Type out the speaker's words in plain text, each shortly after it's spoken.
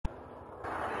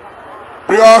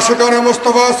প্রিয় আশিকানে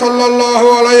মুস্তাফা সাল্লাল্লাহু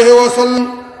আলাইহি ওয়াসাল্লাম,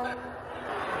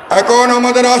 এখন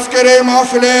আমাদের আজকের এই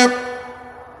মাহফিলে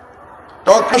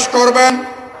টকশ করবেন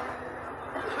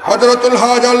হযরতুল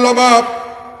হাজ আল্লামা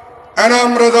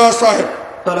এনাম রাজা সাহেব।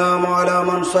 السلام على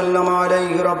من سلم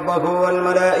عليه ربه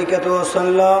والملائكة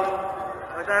وصلى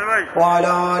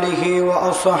وعلى آله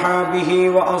وأصحابه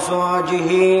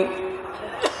وأزواجه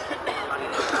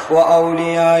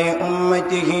وأولياء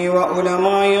أمته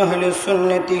وعلماء أهل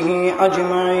سنته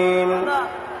أجمعين.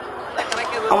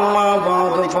 أما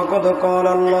بعد، فقد قال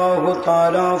الله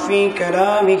تعالى في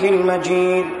كلامه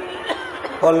المجيد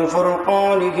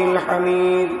والفرقانه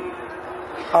الحميد: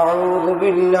 أعوذ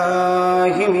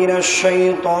بالله من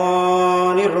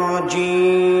الشيطان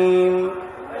الرجيم.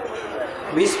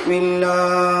 بسم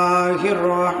الله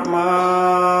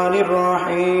الرحمن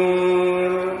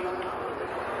الرحيم.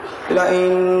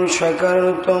 لئن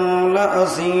شكرتم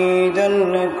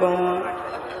لأزيدنكم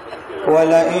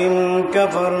ولئن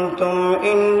كفرتم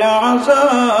إن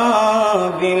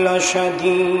عذابي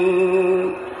لشديد.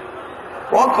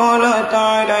 وقال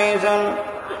تعالى أيضا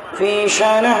في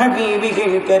شأن حبيبه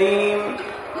الكريم: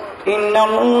 إن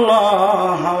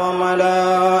الله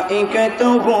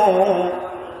وملائكته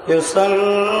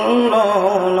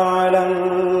يصلون على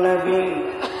النبي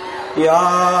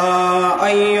يا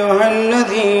أيها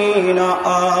الذين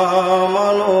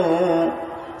آمنوا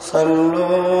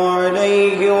صلوا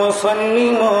عليه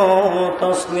وسلموا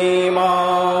تسليما.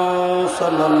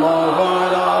 صلى الله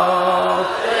على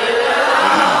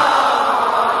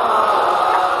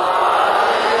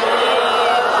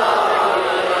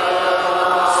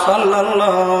صلى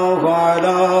الله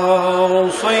على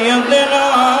سيدنا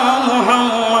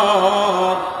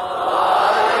محمد.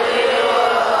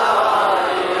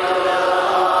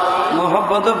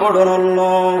 محبت پڑھن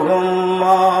اللهم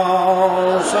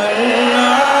صل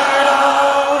على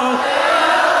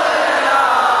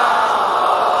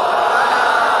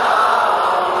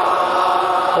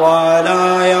وعلى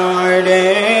آل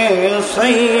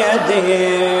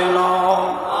سيدنا.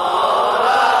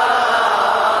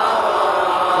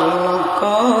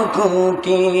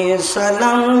 কোটি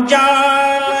সালাম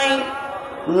জানাই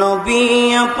নবী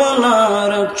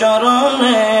আপনার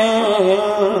চরণে,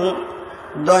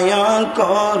 দয়া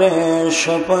করে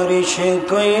সুপারিশ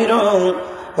কইর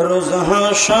রোজ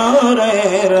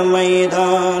হাশরের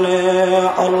ময়দানে।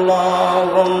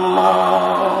 আল্লাহুম্মা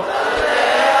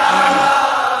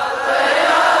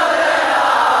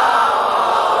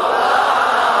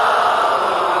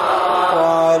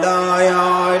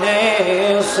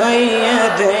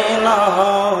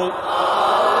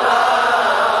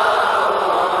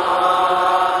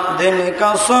दिल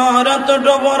का सारत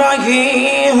डूब रही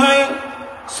है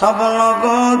सब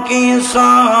लोगों के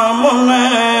सामने,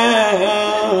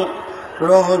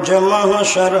 रोज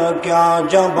महशर क्या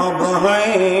जवाब है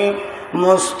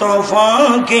मुस्तफा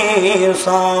के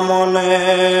सामने।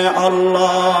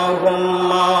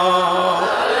 अल्लाहुम्मा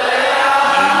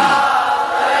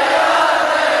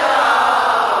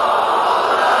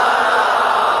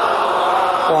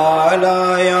वाला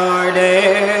यारे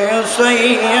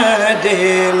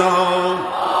सैयदना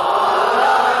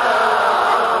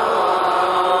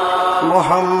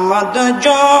मोहम्मद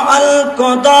जो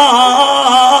अलखुदा,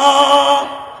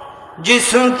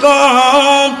 जिसको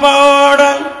पढ़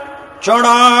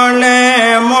चढ़ा ले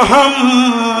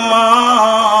मोहम्मद,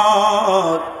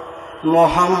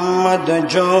 मोहम्मद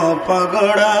जो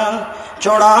पगड़ा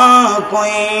चढ़ा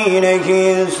कोई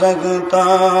नहीं सकता।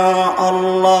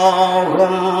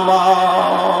 अल्लाहुम्मा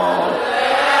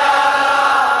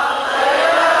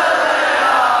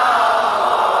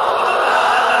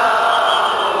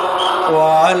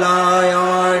वाला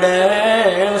यारे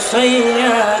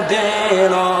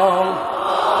सैयदना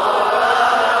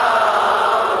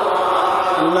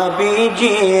नबी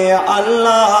जी।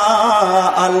 अल्लाह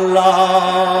अल्लाह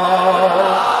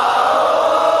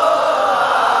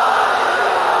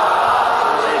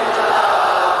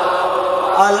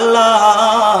अल्लाह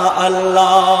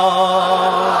अल्लाह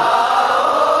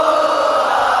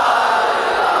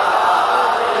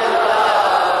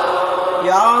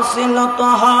यासिन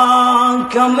तहा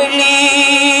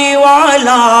कमली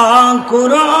वाला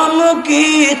कुरान की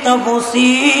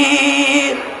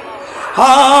तफसीर,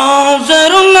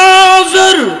 हाज़िर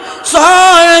नाज़िर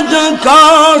सायद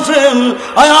कासिम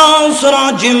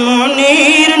आसराज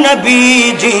मुनीर नबी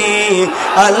जी।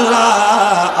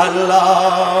 अल्लाह अल्लाह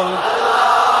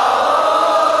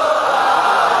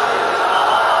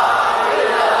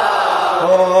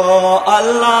ओ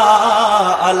अल्लाह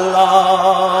अल्लाह।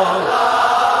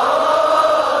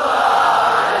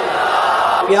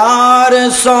 प्यार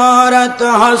सूरत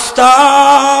हस्ता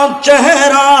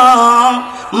चेहरा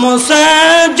से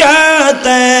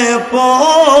जाते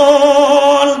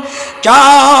पोल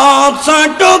चाँद सा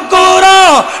टुकड़ा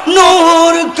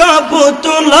नूर का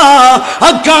पुतला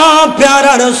का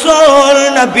प्यारा रसूल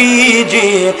नबी जी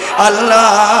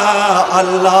अल्लाह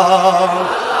अल्लाह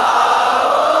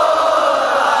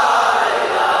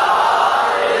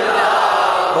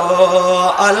ओ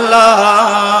अल्लाह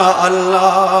अल्लाह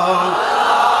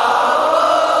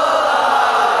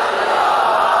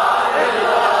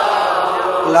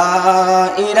ला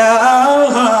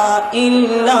इलाहा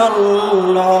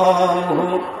इल्लल्लाह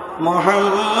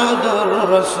मुहम्मदुर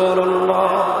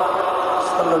রাসূলুল্লাহ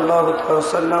সাল্লাল্লাহু আলাইহি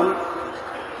ওয়াসাল্লাম।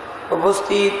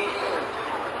 উপস্থিত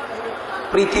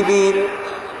পৃথিবীর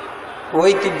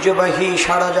ঐতিহ্যবাহী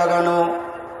সারা জাগানো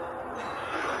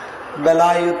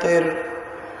বেলায়েতের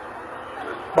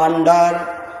ভান্ডার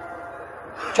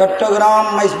চট্টগ্রাম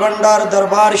মাইজভান্ডার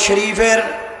দরবার শরীফের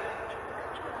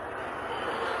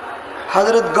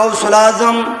হযরত গৌসুল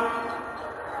আজম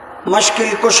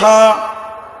মুশকিল কুশা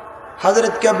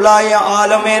হযরত কিবলায়ে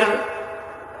আলমের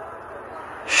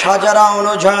সাজারা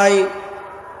অনুযায়ী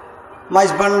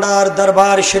মাইজভান্ডার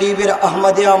দরবার শরীফের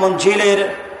আহমদিয়া মঞ্জিলের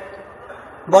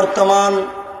বর্তমান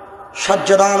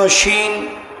সজ্জাদানশীন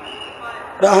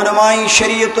रहनुमाई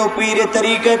शरीयत व पीर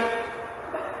तरीक़त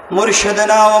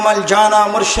मुर्शदना व मलजाना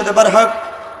मुर्शद बरहक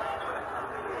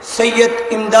सैयद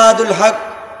इमदादुल हक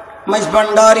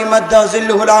मजबंडारी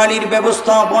मद्दाजिल्लुहुल आलीर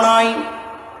व्यवस्था बनाई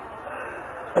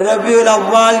रबिउल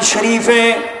अव्वल शरीफे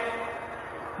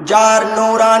जार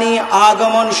नूरानी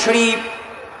आगमन शरीफ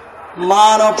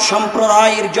मानव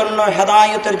सम्प्रदायेर जन्य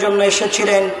हेदायतेर जन्य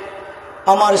एसेछिलेन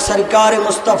आमार सरकार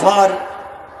मुस्तफार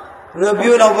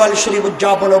रबिउल अव्वल शरीफ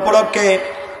उद्यापन उपलक्षे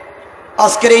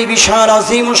आजकेर এই বিশাল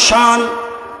আজিম শান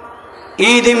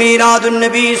ঈদ মিলাদুন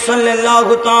নবী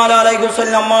সাল্লাল্লাহু তাআলা আলাইহি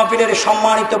ওয়াসাল্লাম মাহফিলের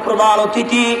সম্মানিত প্রধান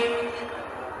অতিথি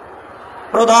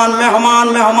প্রধান মেহমান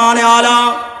মেহমানে আলা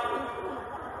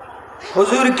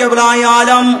হুজুর কিবলায়ে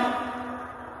আলম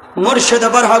মুর্শিদ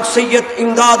বরহক সৈয়দ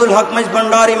ইমদাদুল হক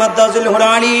মজবন্ডারি মাদ্দাজিল্লুহুল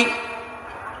আলী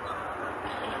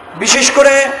বিশেষ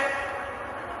করে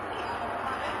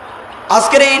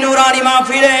আজকের এই নুরানি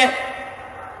মাহফিলে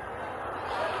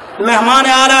মেহমান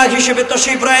আলা হিসেবে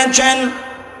তশরিফ রয়েছেন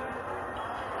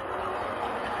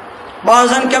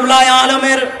বাজান কিবলায়ে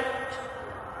আলমের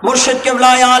মুর্শিদ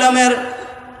কিবলায়ে আলমের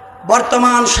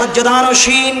বর্তমান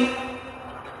সজ্জাদানশীন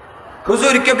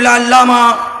হুজুর কিবলা আল্লামা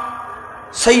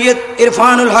সৈয়দ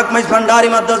ইরফানুল হক মজবন্ডারি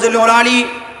মাদ্দাজিল্লুহুল আলী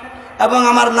এবং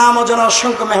আমার নাম ও জানা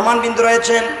অসংখ্য মেহমানবৃন্দ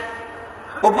রয়েছেন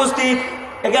উপস্থিত।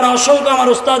 এখানে অসংখ্য আমার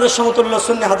উস্তাদের সমতুল্য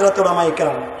সুন্নি হযরত উলামায়ে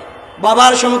কেরাম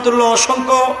বাবার সমতুল্য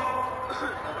অসংখ্য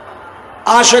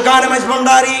आशिकान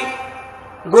मजबंडारी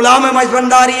गुलाम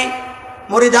मजबंडारी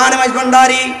मुरीदान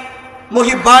मजबंडारी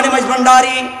मुहिब्बान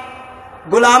मजबंडारी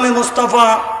गुलाम मुस्तफा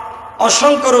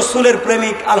असंख्य रसूलेर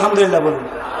प्रेमिक आलহামদুলিল্লাহ बोलুন।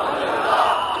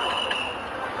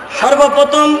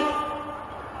 सर्वप्रथम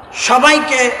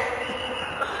सबाइके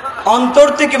अंतर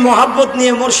थेके मोहब्बत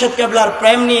निये मुर्शिद किबलार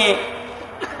प्रेम निये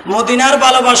मदिनार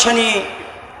भालोबासा निये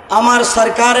आमार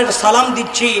सरकारेर सालाम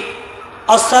दिচ্ছি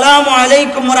আসসালামু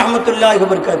আলাইকুম ওয়া রাহমাতুল্লাহি ওয়া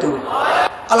বারাকাতুহু।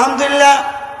 আলহামদুলিল্লাহ।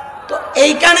 তো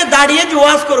এইখানে দাঁড়িয়ে যে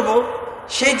ওয়াজ করব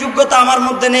সেই যোগ্যতা আমার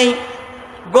মধ্যে নেই।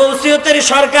 গৌসিয়তের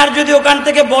সরকার যদি ওখান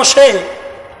থেকে বসে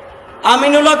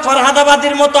আমিনুল হক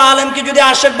ফরহাদাবাদীর মতো আলেমকে যদি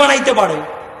আশেক বানাইতে পারে,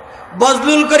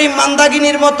 বজলুল করিম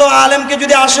মান্দাগিনীর মতো আলেমকে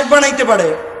যদি আশেক বানাইতে পারে,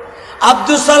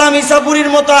 আব্দুস সালাম ইসাপুরীর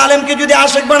মতো আলেমকে যদি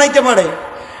আশেক বানাইতে পারে,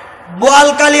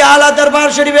 বোয়ালকালী আলা দরবার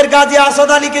শরীফের গাজী আসাদ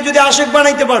আলীকে যদি আশেক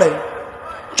বানাইতে পারে,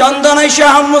 চন্দনাই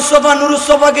শাহ মুস্তফা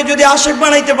নুরুসফাকে যদি আশেক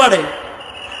বানাইতে পারে,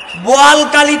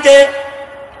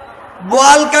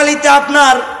 বোয়ালকালীতে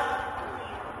আপনার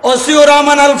ওসিউর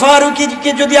রহমান আল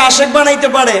ফারুকিকে যদি আশেক বানাইতে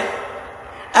পারে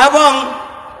এবং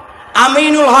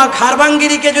আমিনুল হক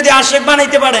হারবাঙ্গিরিকে যদি আশেক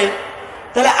বানাইতে পারে,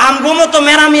 তাহলে আমগো মতো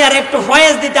মেরামিয়ার একটু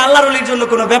ফয়েজ দিতে আল্লাহর ওলির জন্য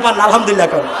কোনো ব্যাপার না। আলহামদুলিল্লাহ।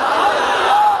 কর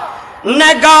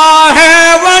নিগাহে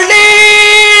ওলি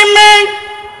মে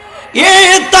ये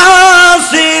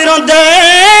तासीर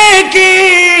देखी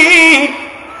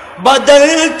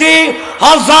बदलती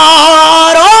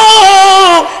हजारों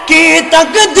की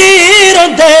तकदीर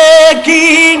देखी।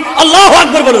 अल्लाहु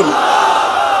আকবার বলুন।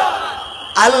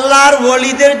 আল্লাহর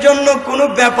ওলিদের জন্য কোনো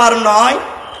ব্যাপার নয়,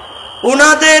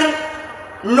 উনাদের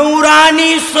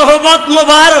নূরানি সোহবত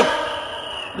মুবারক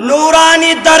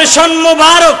নূরানি দর্শন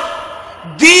মুবারক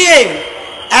দিয়ে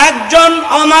একজন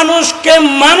অমানুষকে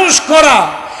মানুষ করা,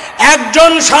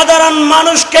 একজন সাধারণ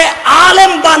মানুষকে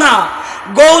আলেম বানা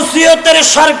গৌসিয়তের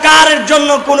সরকারের জন্য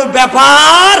কোনো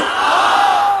ব্যাপার।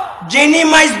 যিনি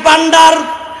মাইজভান্ডার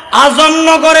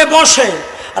আজমনগরে বসে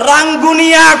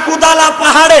রাঙ্গুনিয়া কুদালা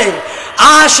পাহাড়ে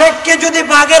আশেককে যদি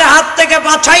বাঘের হাত থেকে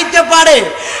বাঁচাইতে পারে,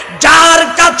 যার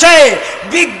কাছে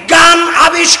বিজ্ঞান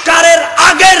আবিষ্কারের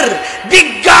আগের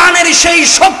বিজ্ঞানের সেই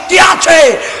শক্তি আছে,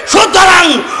 সুতরাং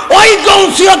ওই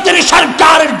গৌসিয়তের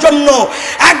সরকারের জন্য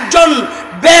একজন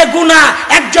বেগুনা,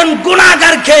 একজন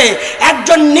গুনাহগারকে,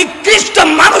 একজন নিকৃষ্ট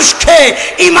মানুষকে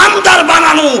ইমানদার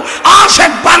বানানো,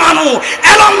 আশেক বানানো,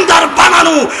 এলমদার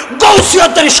বানানো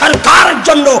গৌসিয়তের সরকারের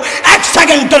জন্য এক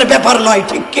সেকেন্ডের ব্যাপার নয়,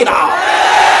 ঠিক কিনা?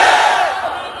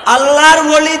 আল্লাহর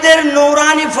ওলিদের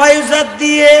নূরানি ফয়জাত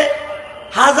দিয়ে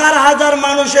হাজার হাজার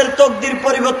মানুষের তকদির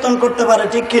পরিবর্তন করতে পারে,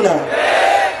 ঠিক কিনা?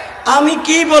 আমি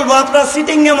কি বলবো, আপনারা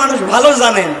সিটিং এ মানুষ ভালো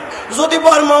জানেন। যদি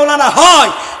বর মাওলানা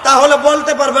হয় তাহলে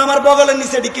বলতে পারবে আমার বগলের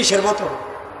নিচে কিসের বোতল।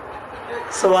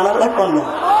 সুবহানাল্লাহ কোন?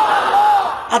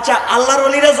 আচ্ছা, আল্লাহর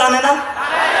ওলিরা জানে না?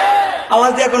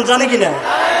 আওয়াজ দিয়ে এখন জানে কিনা?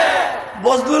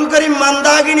 বজলুল করিম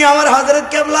মান্দাগিনী আমার হযরত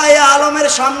কেবলা আলমের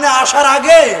সামনে আসার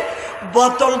আগে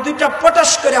বোতল দুইটা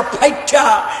পটাশ করে ফাইটা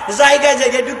জায়গায়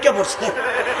জায়গায় ঢুকে পড়ছে।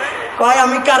 কয়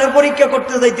আমি কারে পরীক্ষা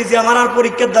করতে যাইতেছি, আমার আর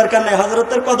পরীক্ষার দরকার নেই।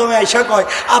 হযরতের কদমে আইসা কয়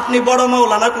আপনি বড়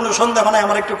মাওলানা, কোনো সন্দেহ নাই,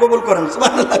 আমার একটু কবুল করেন।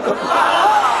 সুবহানাল্লাহ।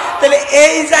 তাহলে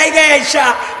এই জায়গায় আইসা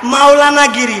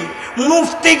মাওলানাগিরি,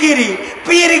 মুফতিগিরি,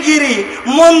 পীরগিরি,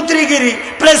 মন্ত্রীগিরি,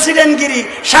 প্রেসিডেন্টগিরি,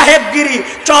 সাহেবগিরি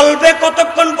চলবে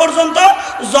কতক্ষণ পর্যন্ত?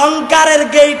 জঙ্কারের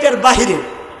গেটের বাহিরে।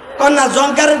 কন্যা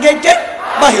জঙ্কারের গেটের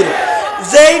বাহিরে।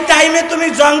 যেই টাইমে তুমি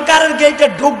জঙ্কারের গেটে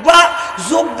ঢুকবা,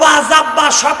 জুব্বা জাব্বা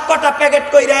সবকটা প্যাকেট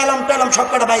কইরা এলম টেলম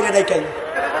সবকটা বাইরে রেখে,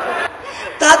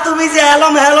 তা তুমি যে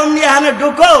এলম হেলম নিয়ে এখানে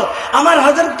ঢুকো, আমার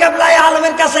হযরত কেবলা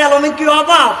আলমের কাছে এলমের কি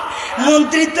অভাব?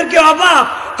 মন্ত্রিত্বের কি অভাব?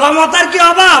 ক্ষমতার কি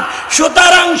অভাব?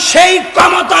 সুতরাং সেই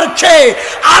ক্ষমতার চেয়ে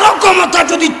আরো ক্ষমতা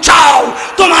যদি চাও,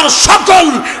 তোমার সকল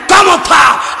ক্ষমতা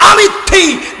আমিত্তি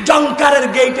জঙ্কারের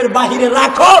গেটের বাহিরে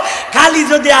রাখো। খালি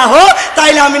যদি আহো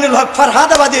তাইলে আমিনুল হক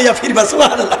ফরহাদাবাদে যা ফিরবা।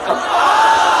 সুবহানাল্লাহ।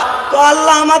 তো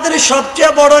আল্লাহ আমাদের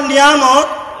সবচেয়ে বড় নিয়ামত,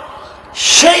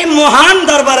 সেই মহান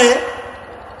দরবারে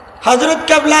হযরত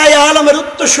কেবলা আলমের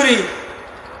উত্তরসূরি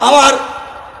আমার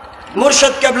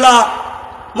মুর্শিদ কেবলা,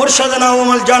 মুর্শিদানা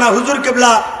ওমল জানা হুজুর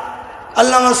কেবলা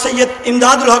আল্লামা সৈয়দ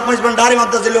ইমদাদুল হক ভান্ডারী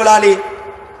মাদ্দাজিলুল আলী,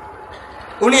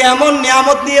 উনি এমন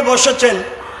নিয়ামত নিয়ে বসেছেন।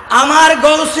 আমার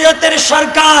গৌসিয়তের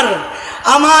সরকার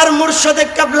আমার মুর্শিদে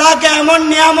কেবলাকে এমন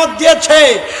নিয়ামত দিয়েছে,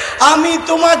 আমি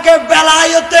তোমাকে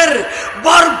বেলায়েতের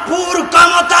ভরপুর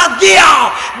ক্ষমতা দিয়া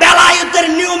বেলায়েতের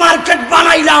নিউ মার্কেট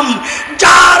বানাইলাম।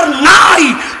 যার নাই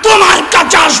তোমার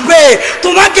কাছে আসবে,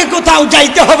 তোমাকে কোথাও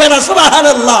যাইতে হবে না।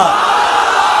 সুবহানাল্লাহ।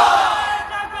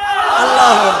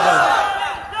 আল্লাহু আকবার।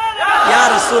 ইয়া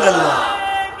রাসূলুল্লাহ।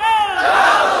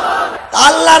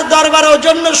 আল্লাহর দরবারে ওই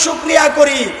জন্য শুকরিয়া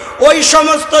করি, ওই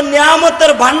সমস্ত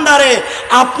নিয়ামতের ভান্ডারে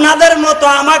আপনাদের মতো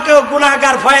আমাকেও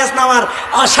গুনাহগার ফয়েজ নামার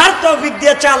আশার তৌফিক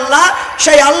দিয়েছে আল্লাহ।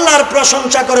 সেই আল্লাহর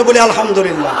প্রশংসা করে বলি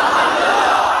আলহামদুলিল্লাহ।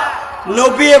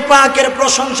 নবী পাকের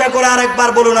প্রশংসা করে আরেকবার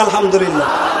বলুন আলহামদুলিল্লাহ।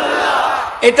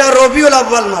 এটা রবিউল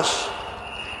আউয়াল মাস,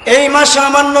 এই মাসে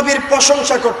আমার নবীর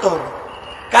প্রশংসা করতে হবে,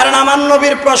 কারণ আমার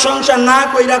নবীর প্রশংসা না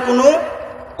কইরা কোনো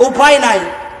উপায় নাই।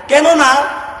 কেননা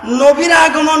নবীর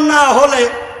আগমন না হলে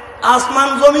আসমান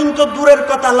জমিন তো দূরের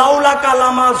কথা, লাউলা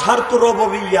কালামা ঝারতু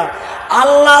রবিয়া।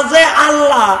 আল্লাহ যে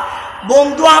আল্লাহ,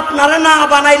 বন্ধু আপনারা না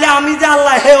বানাইলে আমি যে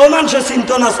আল্লাহ, হে ও মানুষে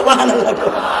চিনতো না। সুবহানাল্লাহ।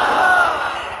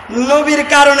 নবীর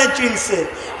কারণে চিনছে।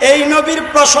 এই নবীর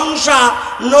প্রশংসা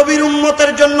নবীর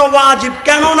উম্মতের জন্য ওয়াজিব,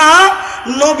 কেননা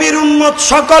নবীর উম্মত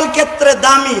সকল ক্ষেত্রে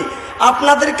দামি।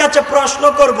 আপনাদের কাছে প্রশ্ন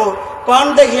করব, কোন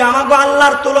দেখি আমাকে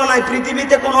আল্লাহর তুলনায়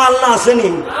পৃথিবীতে কোনো আল্লাহ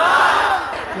আসেনি?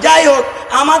 যাই হোক,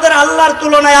 আমাদের আল্লাহর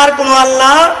তুলনায় আর কোনো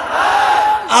আল্লাহ?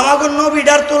 আমাকে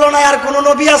নবীটার তুলনায় আর কোনো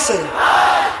নবী আছে?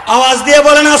 আওয়াজ দিয়ে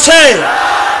বলেন আছে?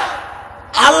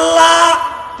 আল্লাহ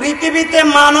পৃথিবীতে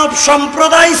মানব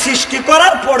সম্প্রদায় সৃষ্টি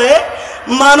করার পরে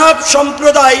মানব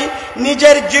সম্প্রদায়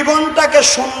নিজের জীবনটাকে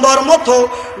সুন্দর মতো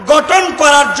গঠন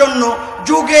করার জন্য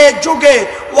যুগে যুগে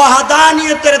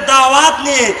ওয়াহাদানিয়তের দাওয়াত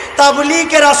নিয়ে,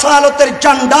 তাবলীগের রাসালাতের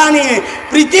ঝান্ডা নিয়ে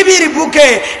পৃথিবীর বুকে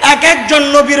এক একজন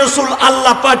নবী রাসূল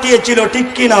আল্লাহ পাঠিয়েছিল, ঠিক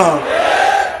কিনা?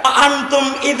 আনতুম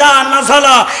ইদা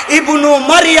নাযালা ইবনু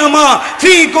মারইয়ামা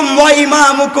ফীকুম ওয়া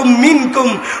ইমামুকুম মিনকুম।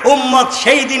 উম্মত,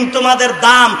 সেই দিন তোমাদের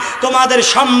দাম, তোমাদের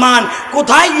সম্মান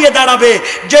কোথায় গিয়ে দাঁড়াবে?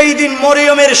 যেই দিন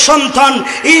মরিয়মের সন্তান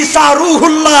ঈসা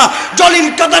রূহুল্লাহ জলিল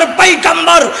কদর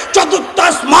পয়গম্বর চতুর্থ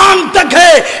আসমান থেকে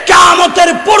কিয়ামতের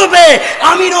পূর্বে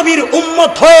আমি নবীর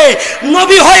উম্মত হয়ে,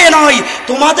 নবী হয়ে নয়,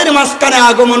 তোমাদের মাঝখানে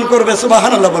আগমন করবে।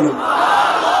 সুবহানাল্লাহ বলুন।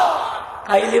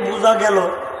 তাইলে বোঝা গেল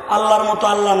আল্লাহর মতো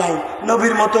আল্লাহ নাই,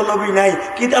 নবীর মতো নবী নাই,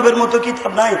 কিতাবের মতো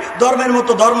কিতাব নাই, ধর্মের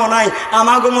মতো ধর্ম নাই,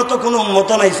 আমাগো মতো কোনো উম্মত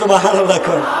নাই। সুবহানাল্লাহ।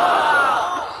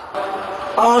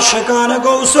 আশিকানে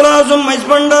গৌসুল আজম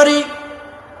ভান্ডারী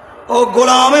ও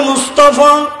গোলামে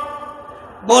মুস্তাফা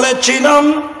বলেছিলাম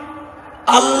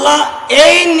আল্লাহ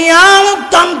এই নিয়ামত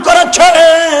দান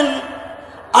করেছেন,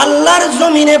 আল্লাহর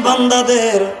জমিনে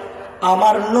বান্দাদের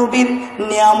আমার নবীর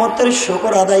নিয়ামতের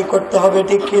শুকর আদায় করতে হবে,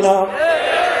 ঠিক কিনা?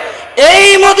 এই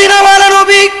মদিনাওয়ালা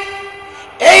নবী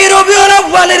এই রবিউল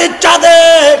আউয়ালের চাঁদে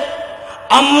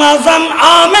আম্মা জান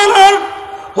আমেনার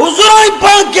হুজুরাই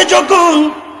পাকে যখন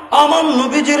আমার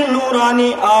নবীজির নূরানি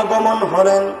আগমন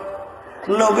হলেন,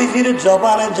 নবীজির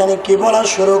জবানে জানি কি বলা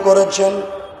শুরু করেছেন।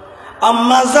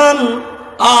 আম্মা জান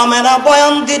আমেনা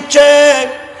বয়ান দিচ্ছে,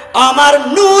 আমার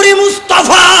নূরি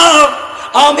মুস্তাফা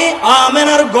আমি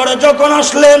আমেনার ঘরে যখন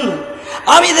আসলেন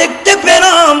আমি দেখতে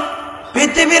পেলাম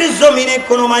পৃথিবীর জমিনে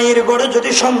কোনো মায়ের ঘরে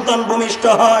যদি সন্তান ভূমিষ্ঠ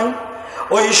হয়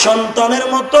ওই সন্তানের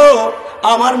মতো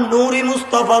আমার নূরি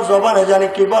মুস্তাফা জবানে জানি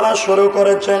কি বলা শুরু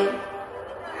করেছেন।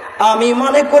 আমি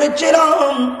মনে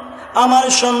করেছিলাম আমার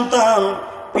সন্তান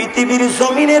পৃথিবীর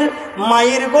জমিনের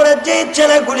মায়ের ঘরে যে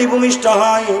ছেলেগুলি ভূমিষ্ঠ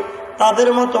হয় তাদের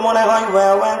মতো মনে হয় ওয়া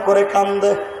ওয়া করে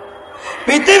কান্দে।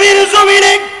 পৃথিবীর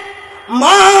জমিনে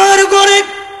মার ঘরে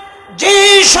যে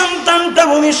সন্তানটা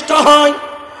ভূমিষ্ঠ হয়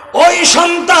ওই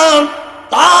সন্তান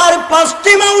তার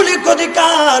 5টি মৌলিক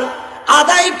অধিকার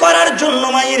আদায় করার জন্য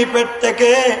মায়ের পেট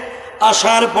থেকে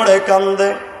আসার পরে কান্দে।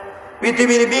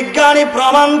 পৃথিবীর বিজ্ঞানী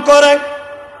প্রমাণ করে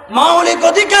মৌলিক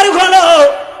অধিকার হলো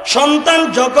সন্তান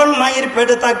যখন মায়ের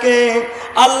পেটে থাকে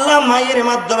আল্লাহ মায়ের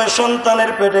মাধ্যমে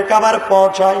সন্তানের পেটে খাবার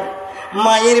পৌঁছায়।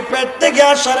 মায়ের পেট থেকে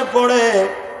আসার পরে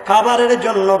খাবারের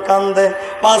জন্য কান্দে।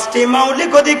 5টি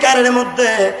মৌলিক অধিকারের মধ্যে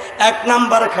 1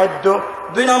 নাম্বার খাদ্য,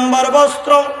 2 নাম্বার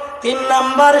বস্ত্র, 3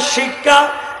 নাম্বার শিক্ষা,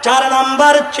 4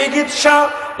 নাম্বার চিকিৎসা,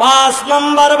 5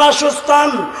 নাম্বার বাসস্থান।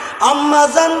 আম্মা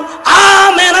জান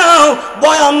আমেনা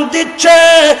বয়ান দিচ্ছে,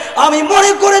 আমি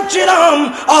মনে করেছিলাম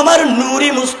আমার নূরি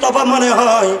মুস্তাফা মনে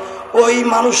হয় ওই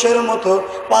মানুষের মতো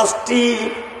 5টি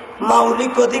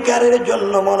মৌলিক অধিকারের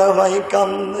জন্য মনে হয়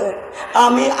কান্দে।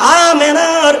 আমি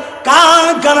আমেনার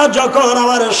কানা যখন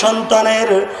আমার সন্তানের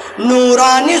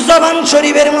নূরানি জবান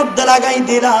শরীফের মধ্যে লাগাই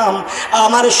দিলাম,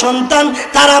 আমার সন্তান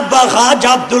তার আব্বা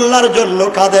খাজা আব্দুল্লাহর জন্য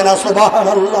কাঁদে না।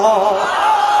 সুবহানাল্লাহ।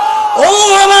 ও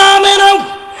আমেনা,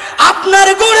 আপনার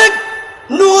ঘরে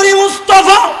নূরি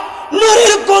মুস্তাফা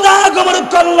নূরের খোদা আগমন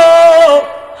করলো।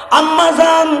 আম্মা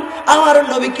জান আমার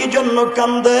নবী কি জন্য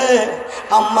কান্দে?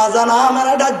 আম্মা জান আমার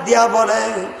ডাক দিয়া বলে,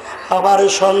 আমার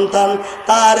সন্তান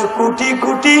তার কোটি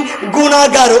কোটি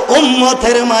গুনাহগার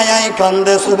উম্মতের মায়ায়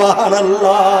কান্দে।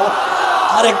 সুবহানাল্লাহ।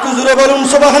 আর একটু জোরে বলুন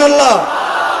সুবহানাল্লাহ।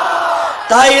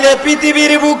 তাইলে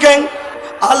পৃথিবীর বুকে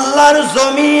আল্লাহর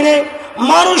জমিনে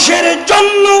মানুষের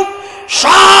জন্য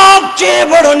সবচেয়ে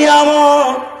বড়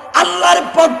নিয়ামত, আল্লাহর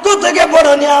পক্ষ থেকে বড়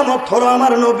নিয়ামত হলো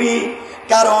আমার নবী।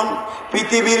 কারণ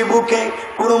পৃথিবীর বুকে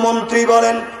কোন মন্ত্রী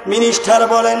বলেন, মিনিস্টার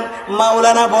বলেন,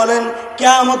 মাওলানা বলেন,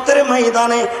 কিয়ামতের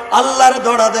ময়দানে আল্লাহর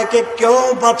দড়া দেখে কেউ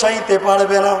বাঁচাইতে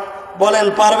পারবে না। বলেন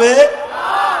পারবে?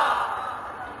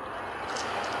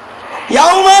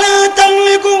 ইয়াউমা লা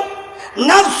তামলিকু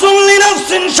নাফসুন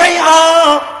লিনাফসিন শাইআ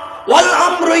ওয়াল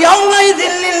আমরু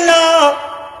ইয়াউমাইযিন লিল্লাহ।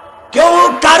 কেউ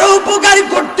কারো উপকার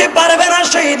করতে পারবে না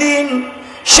সেই দিন।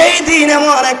 সেই দিন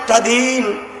এমন একটা দিন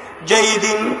যেই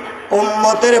দিন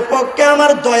উম্মতের পক্ষে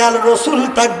আমার দয়াল রসুল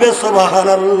থাকবে।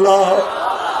 সুবহানাল্লাহ।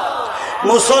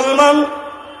 মুসলমান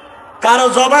কারো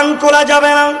জবান খোলা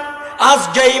যাবে না। আজ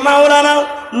যেই মাওলানা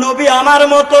নবী আমার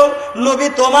মতো, নবী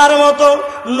তোমার মতো,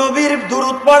 নবীর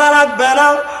দুরূদ পড়া লাগবে না,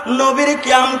 নবীর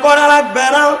কিয়াম করা লাগবে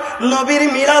না, নবীর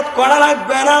মিলাদ করা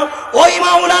লাগবে না, ওই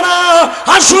মাওলানা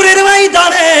হাসুরের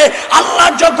ময়দানে আল্লাহ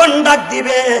যখন ডাক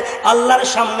দিবে আল্লাহর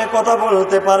সামনে কথা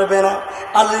বলতে পারবে না।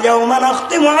 আল ইয়াউমা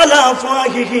নাখতিমু আলা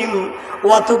আফওয়াহিহিম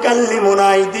ওয়া তুকাল্লিমুনা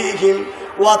আইদিহিম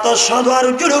ওয়া তাশহাদু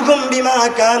আরজুলুহুম বিমা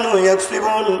কানু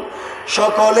ইয়াকসিবুন।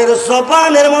 সকলের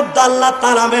জবানের মধ্যে আল্লাহ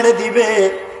তালা মেরে দিবে,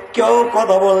 কেউ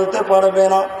কথা বলতে পারবে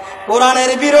না।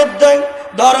 কোরআনের বিরুদ্ধে,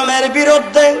 ধর্মের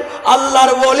বিরুদ্ধে,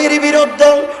 আল্লাহর ওলির বিরুদ্ধে,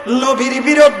 নবীর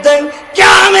বিরুদ্ধে,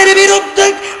 কিয়ামের বিরুদ্ধে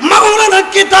মাওলানা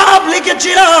কিতাব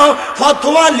লিখেছিল,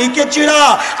 ফতোয়া লিখেছিল,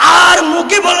 আর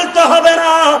মুখে বলতে হবে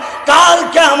না। কাল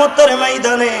কিয়ামতের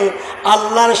ময়দানে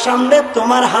আল্লাহর সামনে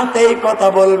তোমার হাতেই কথা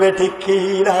বলবে, ঠিক কি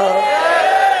না?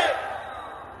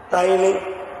 তাইলে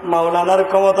মাওলানার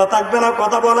ক্ষমতা থাকবে না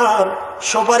কথা বলার,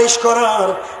 সুপারিশ করার।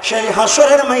 সেই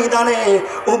হাসরের ময়দানে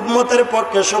উম্মতের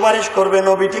পক্ষে সুপারিশ করবে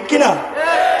নবী, ঠিক কিনা?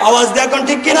 আওয়াজ দেখুন,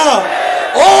 ঠিক কিনা?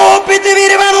 ও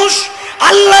পৃথিবীর মানুষ,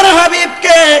 আল্লাহর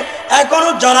হাবিবকে এখনো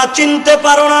যারা চিনতে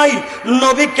পারো নাই,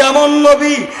 নবী কেমন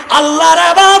নবী, আল্লাহর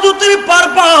ইবাদতের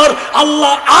পরপর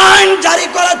আল্লাহ আইন জারি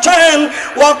করেছেন,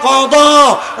 ওয়া কাদা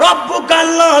রাব্বুকা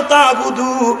আল্লা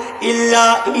তা'বুদু ইল্লা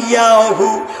ইয়াহু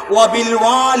ওয়া বিল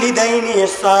ওয়ালিদাইনি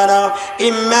ইহসানা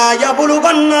ইম্মা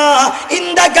ইয়াবলুগান্না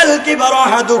ইনদাকাল কিবারা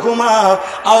আহাদুহুমা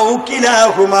আও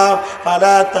কিলাহুমা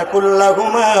ফালা তাকুল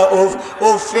লাহুমা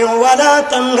উফ ওয়া লা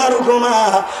তানহারহুমা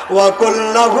ওয়া কুল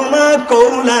লাহুমা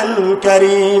কওলান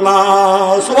কারীমা।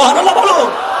 সুবহানাল্লাহ বলো।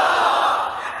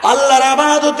 আল্লাহর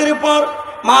ইবাদতের পর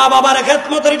মা বাবার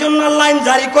খেদমতের জন্য আল্লাহ আইন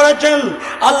জারি করেছেন।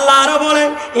 আল্লাহ আরো বলেন,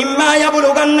 ইম্মা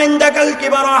ইয়াবলুগান্না ইনদাকাল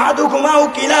কিবারা আহাদুহুমা আও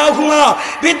কিলাহুমা,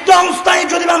 বৃদ্ধ অবস্থায়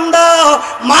যদি বান্দা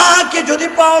মাকে যদি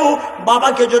পাও,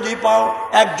 বাবাকে যদি পাও,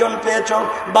 একজন পেয়েছো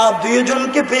বা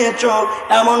দুইজনকে পেয়েছো,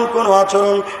 এমন কোন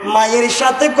আচরণ মায়ের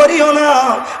সাথে করিও না।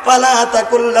 ফালা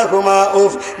তাকুল লাহুমা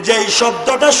উফ, যেই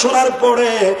শব্দটা শোনার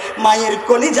পরে মায়ের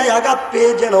কলিজায় আঘাত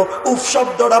পেয়ে যেন উফ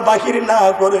শব্দটা বাহির না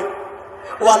করে।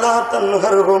 ওয়ালা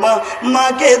তানহারহুমা,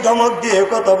 মাকে ধমক দিয়ে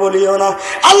কথা বলিও না।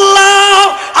 আল্লাহ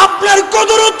আপনার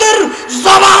কুদরতের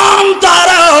জবান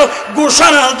দ্বারা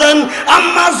ঘোষণা দেন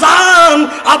আম্মা জান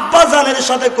আব্বা জানের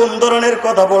সাথে কোন ধরনের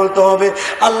কথা বলতে হবে।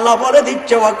 আল্লাহ বলে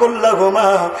দিচ্ছে, ওয়া কুল্লাহুমা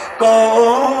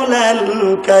কওলান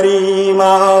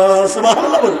কারীমা।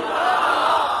 সুবহানাল্লাহ।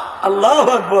 আল্লাহু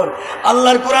আকবার।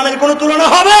 আল্লাহর কোরআনের কোনো তুলনা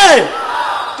হবে?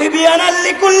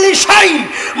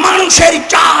 মানুষের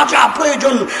যা যা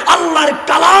প্রয়োজন আল্লাহর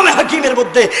কালামে হাকিমের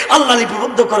মধ্যে আল্লাহ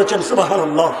লিপিবদ্ধ করেছেন।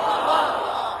 সুবহানাল্লাহ।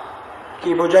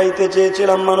 কি বোঝাইতে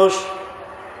চেয়েছিলাম? মানুষ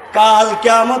কাল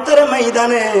কিয়ামতের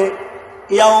ময়দানে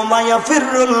ইয়াউমা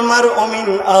ইয়াফিরুল মারউ মিন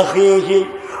আখিহি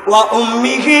ওয়া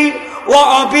উম্মিহি ওয়া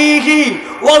আবিহি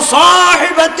ওয়া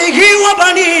সাহিবাতিহি ওয়া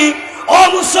বানিহি। ও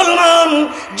মুসলমান,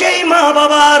 যেই মা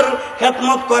বাবার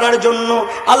খেদমত করার জন্য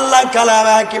আল্লাহ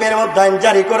কালামে হাকিমের মধ্যে আইন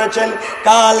জারি করেছেন,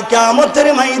 কাল কিয়ামতের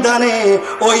ময়দানে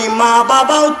ওই মা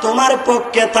বাবাও তোমার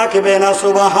পক্ষে থাকবে না।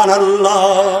 সুবহানাল্লাহ।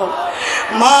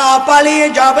 মা পালিয়ে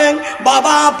যাবেন,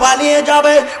 বাবা পালিয়ে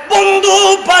যাবে, বন্ধু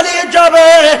পালিয়ে যাবে,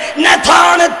 নেতা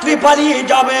নেত্রী পালিয়ে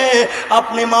যাবে।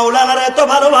 আপনি মাওলানার এত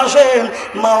ভালোবাসেন,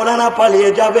 মাওলানা পালিয়ে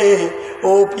যাবে।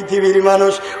 ও পৃথিবীর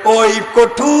মানুষ, ওই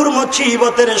কঠোর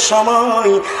মুসিবতের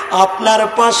সময় আপনার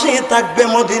পাশে থাকবে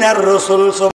মদিনার রাসূল।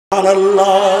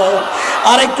 সুবহানাল্লাহ।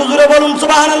 আর একটু জোরে বলুন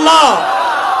সুবহানাল্লাহ।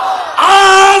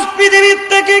 আজ পৃথিবীর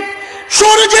থেকে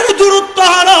সূর্যের দূরত্ব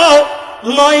হলো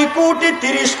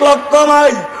 9,30,00,000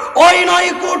 মাইল। ওই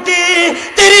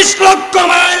 9,30,00,000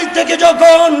 মাইল থেকে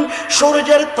যখন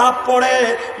সূর্যের তাপ পড়ে,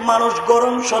 মানুষ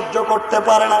গরম সহ্য করতে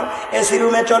পারে না, এসি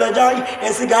রুমে চলে যায়,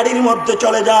 এসি গাড়ির মধ্যে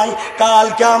চলে যায়। কাল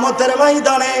কিয়ামতের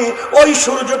ময়দানে ওই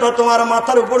সূর্যটা তোমার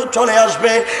মাথার উপর চলে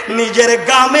আসবে, নিজের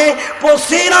গামে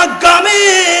পসিনা গামে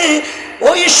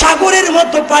ওই সাগরের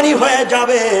মতো পানি হয়ে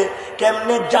যাবে।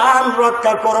 কেমনে জান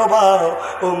রক্ষা করবা?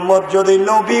 উম্মত যদি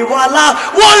নবীওয়ালা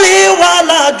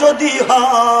ওয়ালিওয়ালা যদি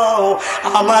হও,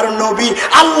 আমার নবী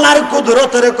আল্লাহর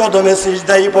কুদরতের কদমে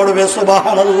সিজদায় পড়বে।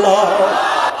 সুবহানাল্লাহ।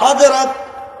 হযরত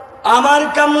আমার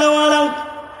কামলেওয়ালা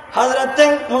হযরত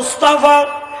মুস্তাফা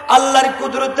আল্লাহর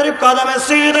কুদরতের কদমে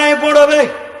সিজদায় পড়বে।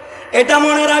 এটা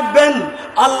মনে রাখবেন,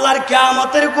 আল্লাহর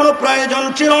কিয়ামতের কোনো প্রয়োজন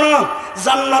ছিল না।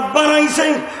 জান্নাত বানাইছে,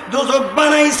 দোজখ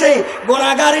বানাইছে,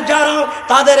 গুনাহগার যারা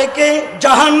তাদেরকে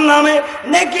জাহান্নামে,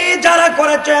 নেকি যারা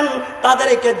করেছেন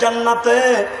তাদেরকে জান্নাতে।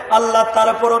 আল্লাহ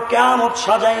তারপরও কিয়ামত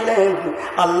সাজাইলেন।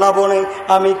 আল্লাহ বলে,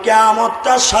 আমি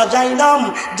কিয়ামতটা সাজাইলাম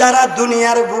যারা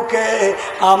দুনিয়ার বুকে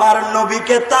আমার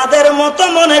নবীকে তাদের মতো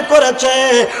মনে করেছে,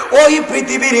 ওই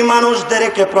পৃথিবীর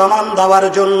মানুষদেরকে প্রমাণ দেওয়ার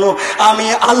জন্য আমি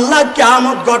আল্লাহ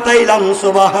কিয়ামত ঘটাইলাম।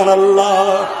 সুবহানাল্লাহ।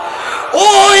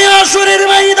 ওই আসরের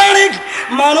ময়দানে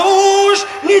মানুষ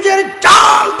নিজের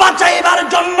জান বাঁচাইবার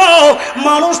জন্য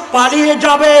মানুষ পালিয়ে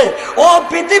যাবে। ও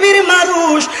পৃথিবীর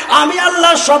মানুষ, আমি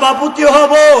আল্লাহ সভাপতি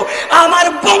হব, আমার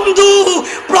বন্ধু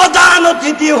প্রধান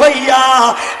অতিথি হইয়া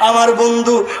আমার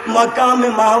বন্ধু মাকামে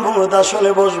মাহমুদ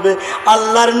আসলে বসবে।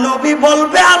 আল্লাহর নবী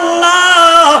বলবে,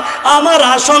 আল্লাহ আমার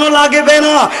আসন লাগবে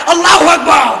না। আল্লাহু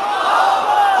আকবার।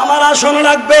 আমার আসন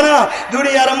লাগবে না।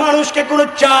 দুনিয়ার মানুষকে কোনো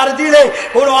চেয়ার দিলে,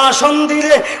 কোনো আসন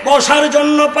দিলে বসার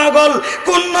জন্য পাগল।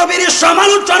 কোন নবীর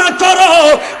সমালোচনা করো,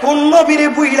 কোন নবীর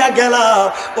বুইরা গেলা,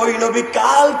 ওই নবী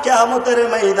কাল কিয়ামতের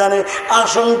ময়দানে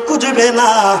আসন খুঁজবে না,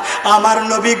 আমার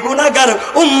নবী গুনাহগার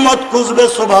উম্মত খুঁজবে।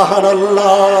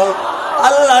 সুবহানাল্লাহ।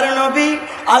 আল্লাহর নবী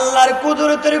আল্লাহর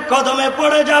কুদরতের কদমে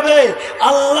পড়ে যাবে।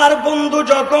 আল্লাহর বন্ধু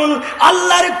যখন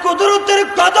আল্লাহর কুদরতের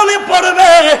কদমে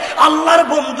পড়বে, আল্লাহর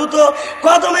বন্ধু তো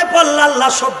কদমে পড়লে আল্লাহ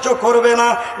সহ্য করবে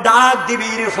না, ডাক দিবি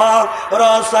ইরফা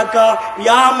রাসাকা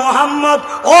ইয়া মুহাম্মদ,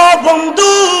 ও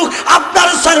বন্ধু আপনার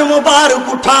সর মুবারক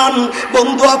উঠান,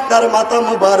 বন্ধু আপনার মাথা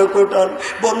মুবারক উঠান।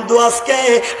 বন্ধু আজকে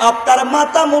আপনার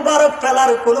মাথা মুবারক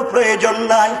ফেলার কোনো প্রয়োজন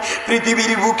নাই।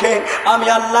 পৃথিবীর বুকে আমি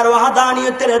আল্লাহর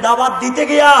ওয়াহদানিয়তের দাওয়াত দিতে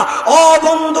গিয়া, ও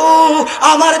বন্ধু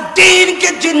আমার দ্বীনকে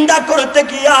জিন্দা করতে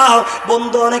গিয়া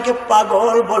বন্ধু অনেকে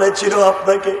পাগল বলেছিল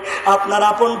আপনাকে। আপনার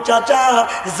আপন চাচা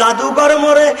জাদুঘর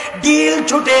মোড়ে ডিল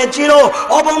ছুটেছিল।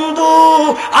 ও বন্ধু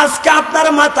আজকে আপনার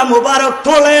মাথা মুবারক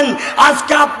তোলেন,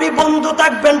 আজকে আপনি বন্ধু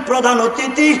থাকবেন প্রধান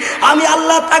অতিথি, আমি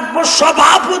আল্লাহ থাকবো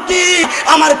সভাপতি।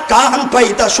 আমার কান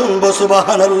পাইতা শুনবো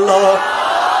সুবহানাল্লাহ।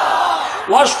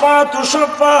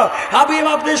 হাবিব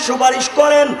আপনি সুপারিশ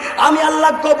করেন, আমি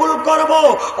আল্লাহ কবুল করব।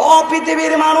 ও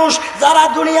পৃথিবীর মানুষ যারা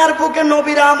দুনিয়ার বুকে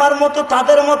নবীরা আমার মতো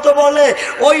তাদের মতো বলে,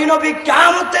 ওই নবী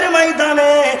কিয়ামতের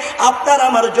ময়দানে আপনার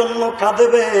আমার জন্য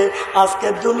কাঁদবে। আজকে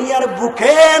দুনিয়ার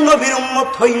বুকে নবীর উম্মত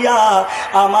হইয়া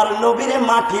আমার নবীরে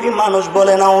মাটির মানুষ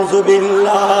বলে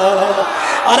নাউজুবিল্লাহ।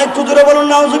 আরেকটু দূরে বলুন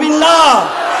নাউজুবিল্লাহ।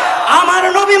 আমার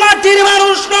নবী মাটির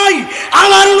মানুষ নয়,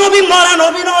 আমার নবী মরা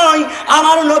নবী নয়,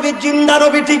 আমার নবী জিন্দা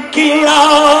নবী, ঠিক কি না?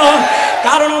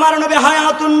 কারণ আমার নবী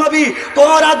হায়াতুন নবী,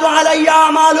 তুরাদু আলাইয়া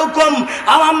আমালুকুম।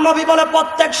 আমার নবী বলে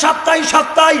প্রত্যেক সপ্তাহে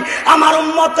সপ্তাহে আমার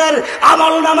উম্মতের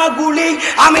আমলনামাগুলি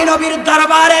আমি নবীর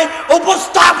দরবারে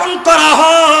উপস্থাপন করা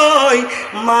হয়।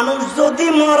 মানুষ যদি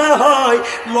মরা হয়,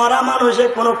 মরা মানুষে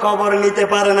কোনো খবর নিতে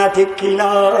পারে না, ঠিক কি না?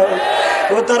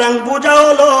 সুতরাং বোঝা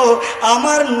হলো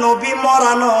আমার নবী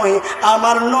মরা নয়,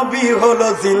 আমার নবী হলো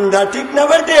জিন্দা, ঠিক না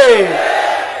বেটে?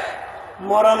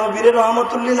 মরা নবীর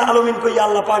রহমতুল্লিল আলমিন কই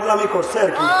আল্লাহ পাগলামি করছে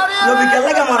আর কি। নবী কে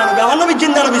লাগা মরা নবী, আমার নবী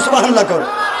জিন্দা নবী, সুবহানাল্লাহ কর।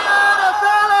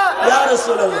 ইয়া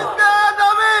রাসূলুল্লাহ।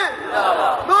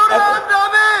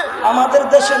 আমাদের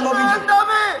দেশের নবী,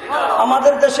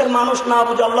 আমাদের দেশের মানুষ না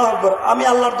বুঝে, আল্লাহু আকবার, আমি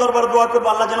আল্লাহর দরবার দোয়া করব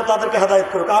আল্লাহ যেন তাদেরকে হেদায়েত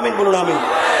করুক, আমিন বলুন আমিন।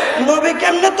 নবী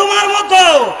কেমনে তোমার মতো?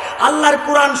 আল্লাহর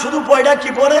কোরআন শুধু পয়টা কি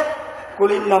পড়ে,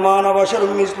 কুলিন্না মা আনা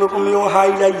বাশারুম মিসলুকুম ইউহা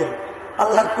ইলাইয়া।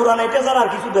 আল্লাহর কোরআন এটা ছাড়া আর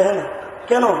কিছু দেখে না।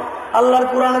 কেন? আল্লাহর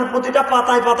কোরআনের প্রতিটা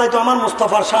পাতায় পাতায় তো আমার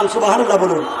মুস্তাফার শান, সুবহানাল্লাহ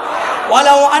বলুন।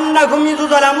 ওয়ালাউ আন্নাকুম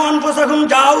ইযলামু আনফুসাকুম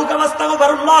জাউকা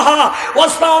ওয়াস্তাগফিরুল্লাহ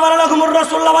ওয়াস্তাগফারা লাকুমুর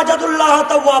রাসূল ওয়াজাদুল্লাহ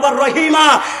তাওয়াবার রহিমা।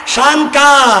 শান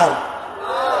কার?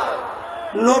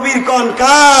 নবীর কোন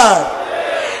কার?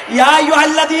 ইয়া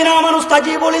আইয়ুহাল্লাযীনা আমানু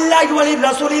ইসতাজীবু লিল্লাহি ওয়া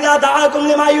লির-রাসূলি ইযা দাআকুম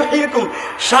লিমা ইউহয়িকুম।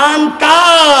 শান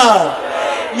কার?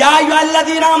 ইয়া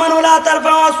আইয়ুহাল্লাযীনা আমানু লা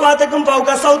তারফাউ আসওয়াতাকুম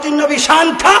ফাওকা সাওতিন নবী। শান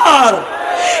কার?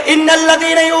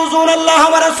 ইন্নাল্লাযীনা ইউযুনাল্লাহা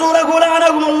ওয়া রাসূলাহু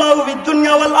লা'নাহুমুল্লাহু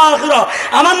ফিদ-দুনিয়া ওয়াল আখিরাহ।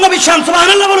 আমার নবী শান,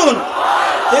 সুবহানাল্লাহ বলুন।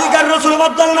 তিলকার রাসূল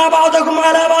বাদদালনা বা'দাকুম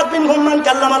আলা বা'দ মিনহুম মান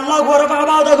কাল্লামাল্লাহু ওয়া রাফা'a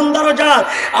বা'দাকুম দারাজাত।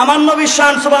 আমার নবী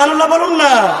শান, সুবহানাল্লাহ বলুন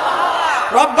না।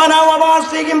 রব্বানা ওয়া বা'আস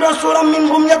ফীহিম রাসূলাম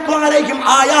মিনহুম ইয়াতলু আলাইহিম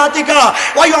আয়াতিকা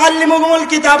ওয়া ইউআল্লিমুহুমুল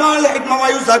কিতাবা ওয়াল হিকমা ওয়া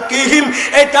ইউযাক্কিহিম।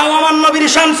 এটাও আমার নবীর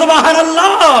শান, সুবহানাল্লাহ।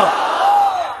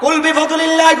 কুল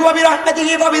বিফাদলিল্লাহি ওয়া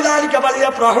বিরাহমাতিহি ফাবিযালিকা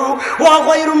ফালইফরাহু ওয়া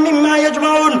খায়রুম মিম্মা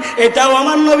ইয়াজমাউন। এটাও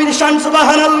আমার নবীর শান,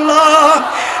 সুবহানাল্লাহ।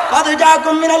 قد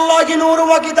جاءكم من الله نور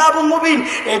وكتاب مبين।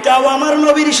 এটাও আমার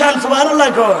নবীর শান, সুবহানাল্লাহ।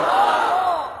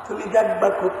 তুমি দেখবা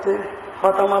করতে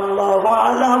খতামাল্লাহু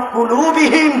আলা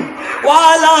কুলুবিহিম ওয়া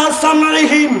আলা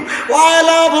সামইহিম ওয়া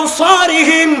আলা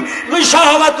আবসারিহিম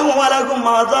গিশাওয়াতুন ওয়া লাহুম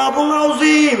আযাবুন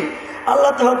আযীম।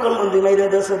 আল্লাহ তাআলা মদিনায়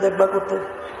দেশে দেখবা করতে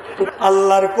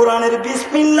আল্লাহর কোরআনের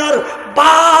বিসমিল্লাহর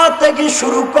বা থেকে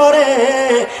শুরু করে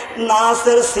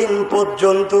নাসের সিন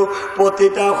পর্যন্ত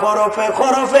প্রতিটা হরফে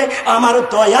হরফে আমার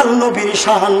দয়াল নবীর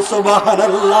শান,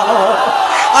 সুবহানাল্লাহ।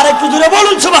 আর একটু জোরে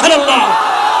বলুন সুবহানাল্লাহ।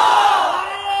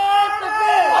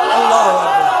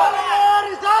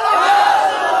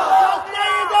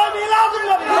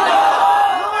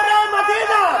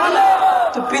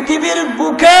 পৃথিবীর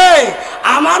বুকে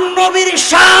আমার নবীর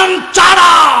শান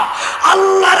ছাড়া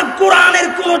আল্লাহর কোরআনের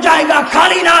কোন জায়গা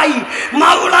খালি নাই।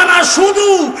 মাওলানা শুধু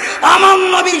আমার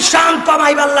নবীর শান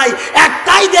কমাইবার লাই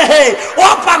একটাই দেহে, ও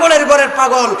পাগলের ঘরের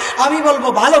পাগল, আমি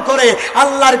বলবো ভালো করে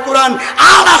আল্লাহর কোরআন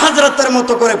আলা হযরতের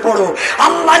মতো করে পড়ো।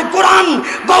 আল্লাহর কোরআন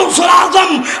গৌসুল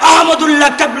আজম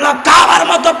আহমদুল্লাহ কেবলা কাবার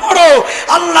মতো পড়ো।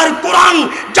 আল্লাহর কোরআন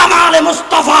জামালে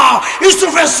মুস্তাফা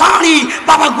ইউসুফে সানি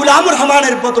বাবা গুলামুর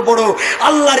রহমানের মতো পড়ো।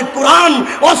 আল্লাহর কোরআন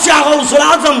ওসিয়া গৌসুল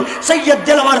আজম সৈয়দ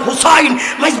দিলওয়ার হুসাইন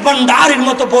মেজবান্ডারের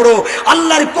মতো পড়ো।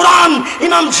 আল্লাহর কোরআন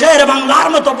ইমাম শের এবং কামলার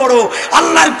মতো বড়,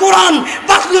 আল্লাহর কোরআন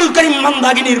বাকলুল করিম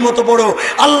মান্দাগিনীর মতো বড়,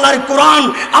 আল্লাহর কোরআন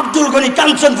আব্দুল গনি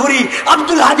কাঞ্চনপুরি,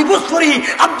 আব্দুল হাদি বুসপুরি,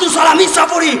 আব্দুল সালাম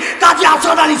ইসাপুরি, কাজী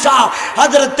আসাদ আলী শাহ,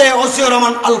 হযরতে ওসিউর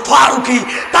রহমান আল ফারুকি,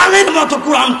 তাদের মতো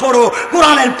কোরআন পড়ো।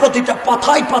 কোরআনের প্রতিটা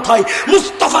পাতায় পাতায়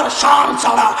মুস্তাফার শান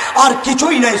ছাড়া আর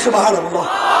কিছুই নাই। সুবহানাল্লাহ।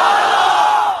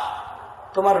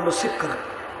 তোমার নসিব খারাপ,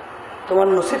 তোমার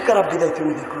নসিব খারাপ বিদায়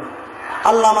তুমি দেখো।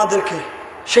 আল্লাহ আমাদেরকে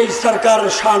সেই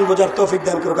সরকারের শান বোঝার তৌফিক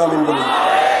দান করুক, আমিন বলুন।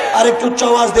 আর একটু উচ্চ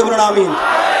আওয়াজ দেব না, আমিন।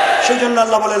 সেই জন্য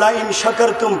আল্লাহ বলে লা ইন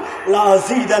শাকারতুম লা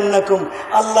আযীদান্নাকুম,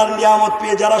 আল্লাহর নিয়ামত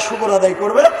পেয়ে যারা শুকর আদায়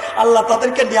করবে আল্লাহ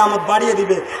তাদেরকে নিয়ামত বাড়িয়ে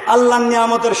দিবে। আল্লাহর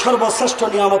নিয়ামতের সর্বশ্রেষ্ঠ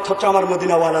নিয়ামত হচ্ছে আমার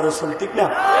মদিনাওয়ালা রাসূল, ঠিক না?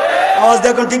 আওয়াজ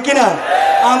দেখুন, ঠিক কিনা?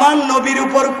 আমার নবীর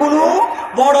উপর কোনো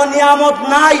বড় নিয়ামত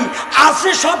নাই,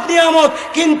 আছে সব নিয়ামত,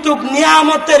 কিন্তু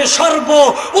নিয়ামতের সর্ব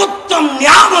উত্তম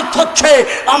নিয়ামত হচ্ছে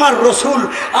আমার রসুল।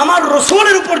 আমার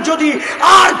রসুলের উপর যদি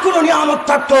আর কোনো নিয়ামত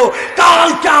থাকতো, কাল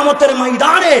কিয়ামতের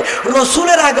ময়দানে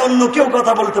রসুলের আগে অন্য কেউ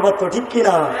কথা বলতে পারতো, ঠিক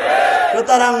কিনা?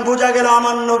 সুতরাং বোঝা গেল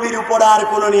আমার নবীর উপর আর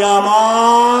কোনো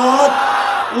নিয়ামত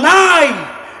নাই।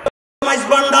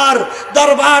 ভান্ডার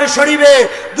দরবার শরীফে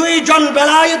দুইজন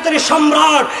বেলায়েতের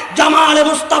সম্রাট জামালে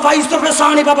মুস্তাফা ইউসুফে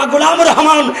সানি বাবা গোলাম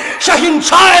রহমান শাহিন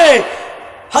শাহে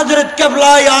হযরত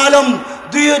কেবলাই আলম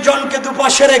দুইজনকে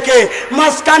দুপাশে রেখে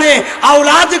মাঝখানে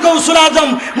আওলাদ গৌসুল আজম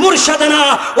মুর্শিদানা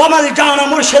ওয়ামাল জানা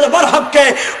মুর্শিদ বরহককে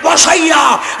বসাইয়া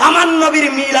আমার নবীর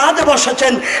মিলাদে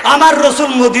বসেছেন। আমার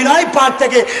রাসূল মদিনায় পাক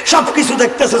থেকে সবকিছু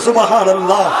দেখতেছে।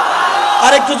 সুবহানাল্লাহ।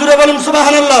 আর একটু জোরে বলুন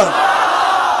সুবহানাল্লাহ।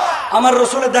 আমার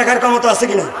রসুলের দেখার ক্ষমতা আছে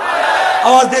কিনা?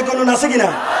 আওয়াজ দিয়ে বলুন, আছে কিনা?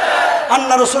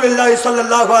 আন্না রাসূলুল্লাহ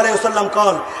সাল্লাল্লাহু আলাইহি ওয়াসাল্লাম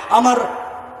কল, আমার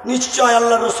নিশ্চয়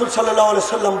আল্লাহ রসুল সাল্লাল্লাহু আলাইহি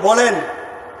ওয়াসাল্লাম বলেন,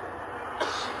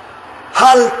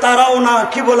 হাল তারাউনা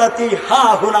কিবলাতি হা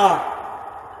হুনা,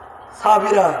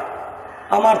 সাহাবীরা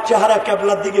আমার চেহারা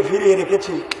কিবলার দিকে ফিরিয়ে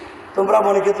রেখেছি, তোমরা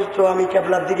মনে করেছো আমি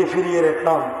কিবলার দিকে ফিরিয়ে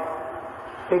রাখলাম,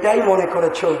 এটাই মনে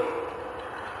করেছো।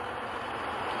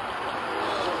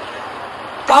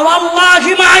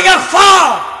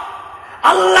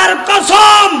 আল্লাহর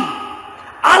কসম,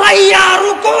 আলাইয়া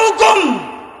রুকুকুম,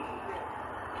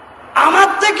 আমার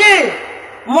থেকে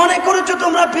মনে করেছো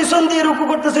তোমরা পিছন দিয়ে রুকু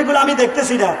করতেছো, এগুলো আমি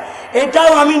দেখতেছি না,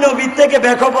 এটাও আমি নবীর থেকে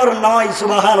বেখবর নয়।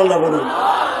 সুবহানাল্লাহ বলুন।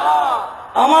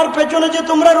 আমার পেছনে যে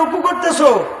তোমরা রুকু করতেছো,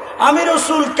 আমি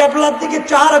রসুল কিবলার দিকে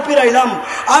চেহারা ফিরাইলাম,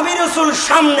 আমি রসুল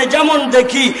সামনে যেমন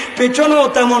দেখি পেছনেও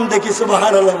তেমন দেখি।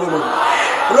 সুবহানাল্লাহ বলুন।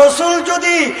 রসুল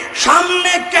যদি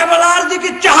সামনে কিবলার দিকে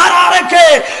চেহারা রেখে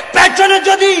পেছনে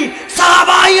যদি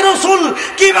সাহাবায়ে রসুল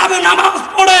কিভাবে নামাজ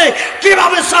পড়ে,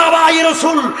 কিভাবে সাহাবায়ে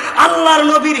রসুল আল্লাহর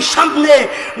নবীর সামনে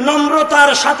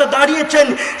নম্রতার সাথে দাঁড়িয়েছেন,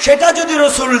 সেটা যদি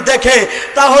রসুল দেখে,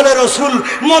 তাহলে রসুল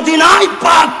মদিনায়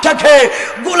পাক থেকে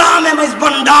গোলামে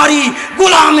মেজবান্ডারি,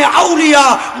 গোলামে আউলিয়া,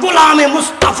 গোলামে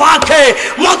মুস্তাফাকে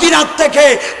মদিনা থেকে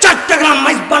চট্টগ্রাম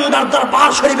মেজবান্ডার দরবার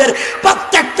শরীফের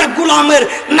প্রত্যেকটা গোলামের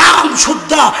নাম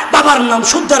শুদ্ধ, বাবার নাম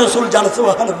শুদ্ধ রসুল জানে।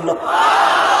 সুবহানাল্লাহ।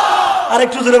 আর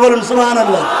একটু জোরে বলুন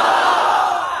সুবহানাল্লাহ।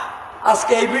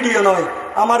 আজকে এই ভিডিও নয়,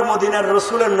 আমার মদিনার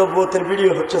রসুলের নবুয়তের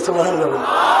ভিডিও হচ্ছে। সুবহানাল্লাহ।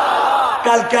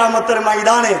 কাল কিয়ামতের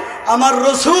ময়দানে আমার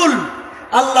রসুল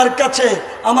আল্লাহর কাছে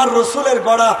আমার রসুলের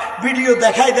গড়া ভিডিও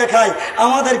দেখায় দেখায়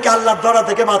আমাদেরকে আল্লাহর দরা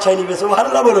থেকে বাঁচাই নিবে।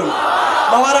 সুবহানাল্লাহ বলুন।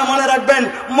 বাবারা মনে রাখবেন,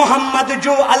 মোহাম্মদ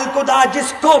জো আল খুদা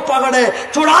জিসকো পকড়ে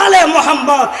চুড়ালে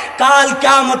মোহাম্মদ, কাল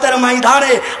কিয়ামতের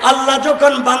ময়দানে আল্লাহ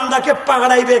যখন বান্দাকে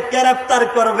পাকড়াইবে, গ্রেফতার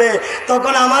করবে,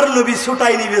 তখন আমার নবী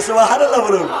ছুটাই নিবে। সুবহানাল্লাহ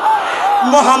বলুন।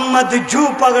 মোহাম্মদ জু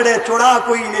পকড়ে চোড়া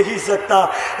কোই नहीं सकता,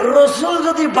 রসুল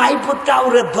যদি বাইপুত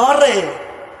কাউরে ধরে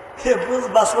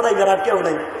বাসরাই বেড়ার কেউ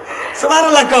নেই।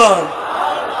 সুবহানাল্লাহ।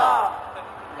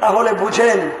 তাহলে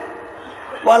বুঝেন,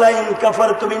 ওয়ালাইন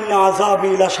কাফারতুম ইন্না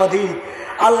আযাবি লাশাদীদ,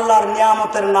 আল্লাহর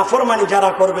নিয়ামতের নাফরমানি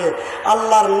যারা করবে,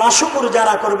 আল্লাহর নাশুকুর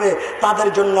যারা করবে, তাদের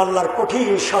জন্য আল্লাহর কঠিন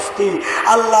শাস্তি।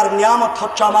 আল্লাহর নিয়ামত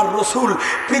হচ্ছে আমার রসুল।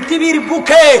 পৃথিবীর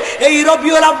বুকে এই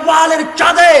রবিউল আউয়ালের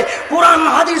চাঁদে কোরআন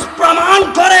হাদিস প্রমাণ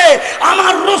করে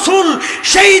আমার রসুল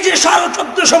সেই যে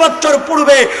 1450 বছর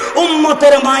পূর্বে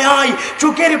উম্মতের মায়ায়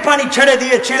চোখের পানি ছেড়ে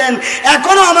দিয়েছিলেন,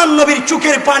 এখনো আমার নবীর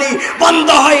চোখের পানি বন্ধ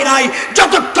হয় নাই,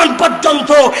 যতক্ষণ পর্যন্ত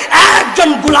একজন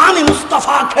গোলামী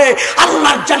মুস্তাফাকে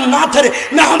আল্লাহর জান্নাতের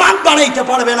মেহমান বানাইতে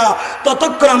পারবে না,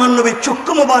 ততক্ষণ আমার নবীর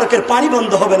চক্ষু মুবারকের পানি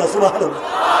বন্ধ হবে না। সুবহানাল্লাহ।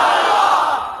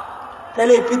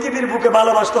 তাহলে এই পৃথিবীর বুকে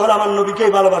ভালোবাসতে হলে আমার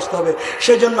নবীকেই ভালোবাসতে হবে।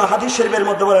 সেজন্য হাদিস শরীফের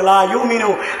মধ্যে বলে, লা ইউমিনু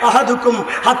আহাদুকুম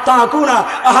হাত্তা আকুনা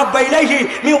আহাব্বা ইলাইহি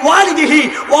মিন ওয়ালিদিহি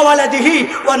ওয়া ওয়ালাদিহি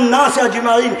ওয়ান নাস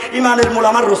আজমাইন। ঈমানের মূল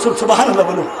আমার রাসূল। সুবহানাল্লাহ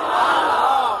বলুন।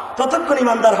 ততক্ষণ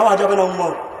ঈমানদার হওয়া যাবে না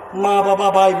উম্মত মা বাবা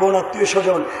ভাই বোন আত্মীয়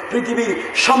স্বজন পৃথিবীর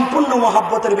সম্পূর্ণ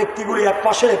মহাব্বতের ব্যক্তিগুলি এক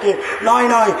পাশে রেখে নয়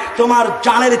নয় তোমার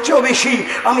জানের চেয়েও বেশি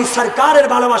আমি সরকারের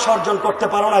ভালোবাসা অর্জন করতে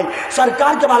পারো নাই,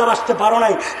 সরকারকে ভালোবাসতে পারো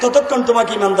নাই, ততক্ষণ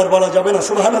তোমাকে ইমানদার বলা যাবে না।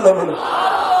 সুবহানাল্লাহ বলুন।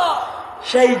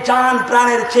 সেই জান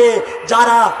প্রাণের চেয়ে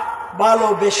যারা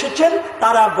ভালোবেসেছেন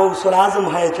তারা গৌসুল আজম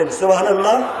হয়েছেন।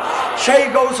 সুবহানাল্লাহ। সেই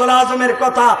গৌসুল আজমের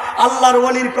কথা, আল্লাহর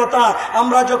ওলির কথা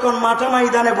আমরা যখন মাঠে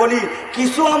ময়দানে বলি,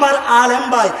 কিছু আমার আলেম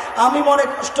ভাই, আমি মনে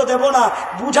কষ্ট দেব না,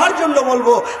 বুঝার জন্য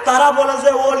বলবো, তারা বলে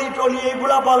যে ওলি টলি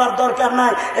এগুলা বলার দরকার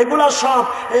নাই, এগুলা সব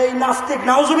এই নাস্তিক,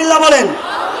 নাউজুবিল্লাহ বলেন,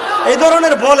 এই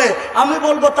ধরনের বলে। আমি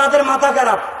বলবো তাদের মাথা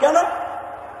খারাপ। কেন?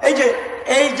 এই যে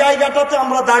এই জায়গাটাতে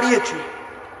আমরা দাঁড়িয়েছি,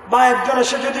 বা একজন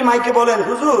এসে যদি মাইকে বলেন,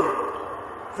 হুজুর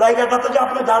জায়গাটাতে যে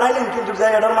আপনি দাঁড়াইলেন কিন্তু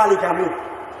জায়গাটার মালিক আমি,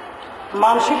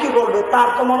 মানুষই কি বলবে? তার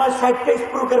তো মনে হয় 60টা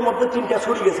স্প্রুকের মধ্যে 3টা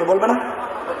ছুরি গেছে, বলবে না?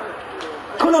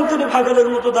 কোন তিনি ভাগলের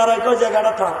মতো দাঁড়ায় কয়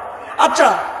জায়গাটা তার। আচ্ছা,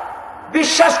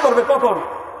 বিশ্বাস করবে কখন?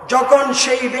 যখন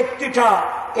সেই ব্যক্তিটা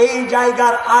এই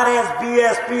জায়গার RS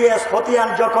BS PS হতিয়ান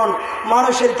যখন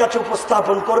মানুষের কাছে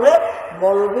উপস্থাপন করবে,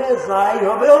 বলবে যাই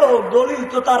হবে ও দলিল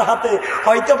তো তার হাতে,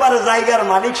 হইতে পারে জায়গার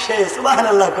মালিক সে।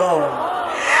 সুবহানাল্লাহ।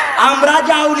 আমরা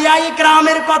আউলিয়া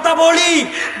ইকরামের কথা বলি,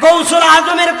 গৌসুল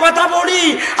আজমের কথা বলি,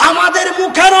 আমাদের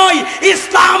মুখে নয়,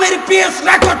 ইসলামের পেস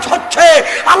রেকর্ড হচ্ছে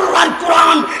আল্লাহর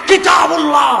কোরআন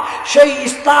কিতাবুল্লাহ। সেই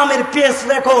ইসলামের পেস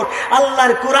রেকর্ড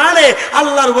আল্লাহর কোরআনে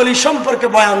আল্লাহর ওলি সম্পর্কে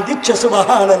বয়ান দিচ্ছে।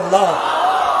 সুবহানাল্লাহ।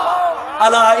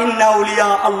 আলা ইন্না আউলিয়া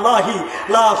আল্লাহি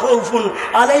লা খাউফুন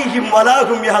আলাইহিম ওয়া লা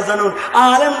হুম ইয়াহজানুন।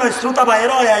 আলেম নয়, শ্রোতা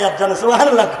ভাইয়েরা আয়াত জানে।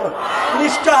 সুবহানাল্লাহ।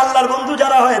 নিশ্চয় আল্লাহর বন্ধু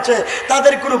যারা হয়েছে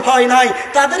তাদের কোনো ভয় নাই,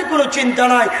 তাদের কোনো চিন্তা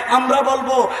নাই। আমরা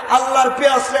বলবো আল্লাহর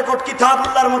পেস রেকর্ড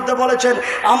কিতাবুল্লাহর মধ্যে বলেছেন,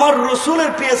 আমার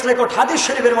রাসূলের পেস রেকর্ড হাদিস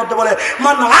শরীফের মধ্যে বলে,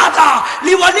 মান আতা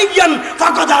লিওয়ালিয়ান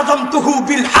ফাকাদ আযামতুহু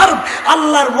বিল হারব।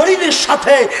 আল্লাহর ওলিদের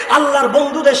সাথে, আল্লাহর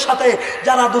বন্ধুদের সাথে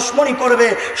যারা দুশমনি করবে,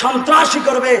 সন্ত্রাসী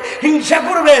করবে, হিংসা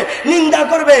করবে, নিন্দা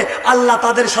করবে, আল্লাহ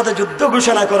তাদের সাথে যুদ্ধ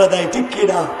ঘোষণা করে দেয়। ঠিক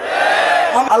কিনা?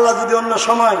 আল্লাহ যদি অন্য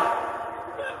সময়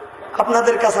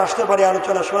আপনাদের কাছে আসতে পারি,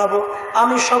 আলোচনা শোনাবো।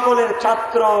 আমি সকলের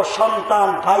ছাত্র, সন্তান,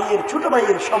 ভাইয়ের, ছোট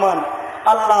ভাইয়ের সমান।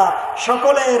 আল্লাহ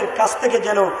সকলের কাছ থেকে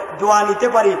যেন দোয়া নিতে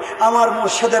পারি, আমার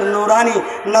মুর্শিদের নুরানি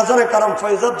নজরে করম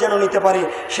ফয়জত যেন নিতে পারি,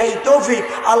 সেই তৌফিক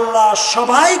আল্লাহ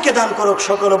সবাইকে দান করুক।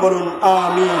 সকলে বলুন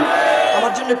আমিন।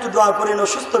 আমার জন্য একটু দোয়া করেন।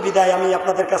 অসুস্থ বিদায় আমি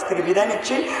আপনাদের কাছ থেকে বিদায়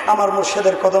নিচ্ছি আমার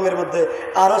মুর্শিদের কদমের মধ্যে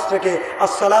আরজ থেকে।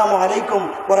 আসসালামু আলাইকুম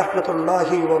ওয়া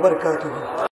রাহমাতুল্লাহি ওয়া বারাকাতুহু।